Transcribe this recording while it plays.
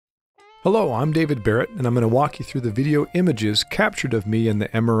Hello, I'm David Barrett, and I'm going to walk you through the video images captured of me in the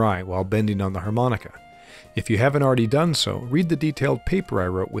MRI while bending on the harmonica. If you haven't already done so, read the detailed paper I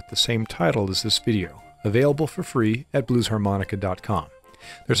wrote with the same title as this video, available for free at bluesharmonica.com.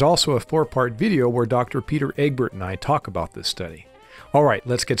 There's also a 4-part video where Dr. Peter Egbert and I talk about this study. Alright,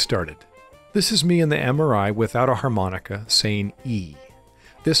 let's get started. This is me in the MRI without a harmonica saying E.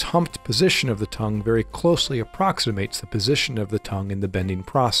 This humped position of the tongue very closely approximates the position of the tongue in the bending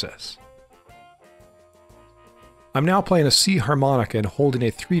process. I'm now playing a C harmonica and holding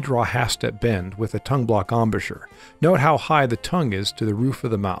a 3-draw half-step bend with a tongue block embouchure. Note how high the tongue is to the roof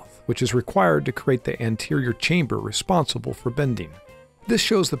of the mouth, which is required to create the anterior chamber responsible for bending. This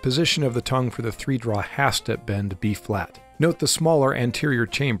shows the position of the tongue for the 3-draw half-step bend B flat. Note the smaller anterior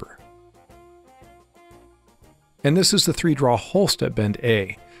chamber. And this is the 3-draw whole step bend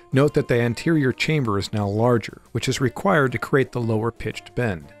A. Note that the anterior chamber is now larger, which is required to create the lower pitched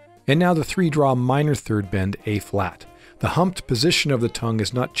bend. And now the 3-draw minor third bend A flat. The humped position of the tongue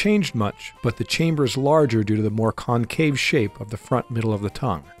has not changed much, but the chamber is larger due to the more concave shape of the front middle of the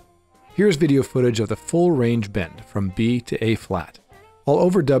tongue. Here's video footage of the full range bend from B to A flat. I'll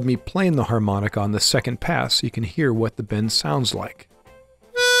overdub me playing the harmonica on the second pass so you can hear what the bend sounds like.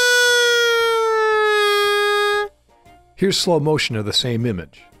 Here's slow motion of the same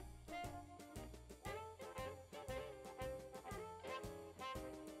image.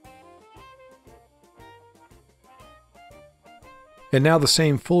 And now the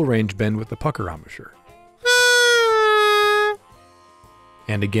same full range bend with the pucker embouchure.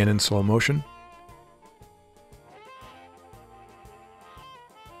 And again in slow motion.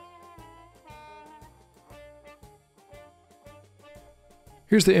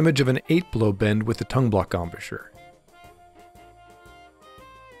 Here's the image of an 8-blow bend with the tongue block embouchure.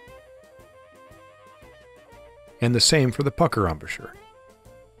 And the same for the pucker embouchure.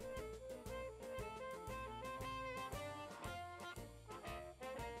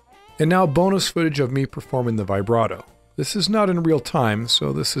 And now bonus footage of me performing the vibrato. This is not in real time,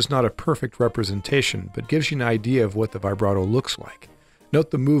 so this is not a perfect representation, but gives you an idea of what the vibrato looks like. Note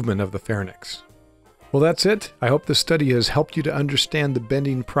the movement of the pharynx. Well, that's it. I hope this study has helped you to understand the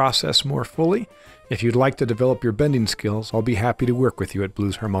bending process more fully. If you'd like to develop your bending skills, I'll be happy to work with you at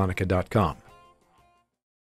bluesharmonica.com.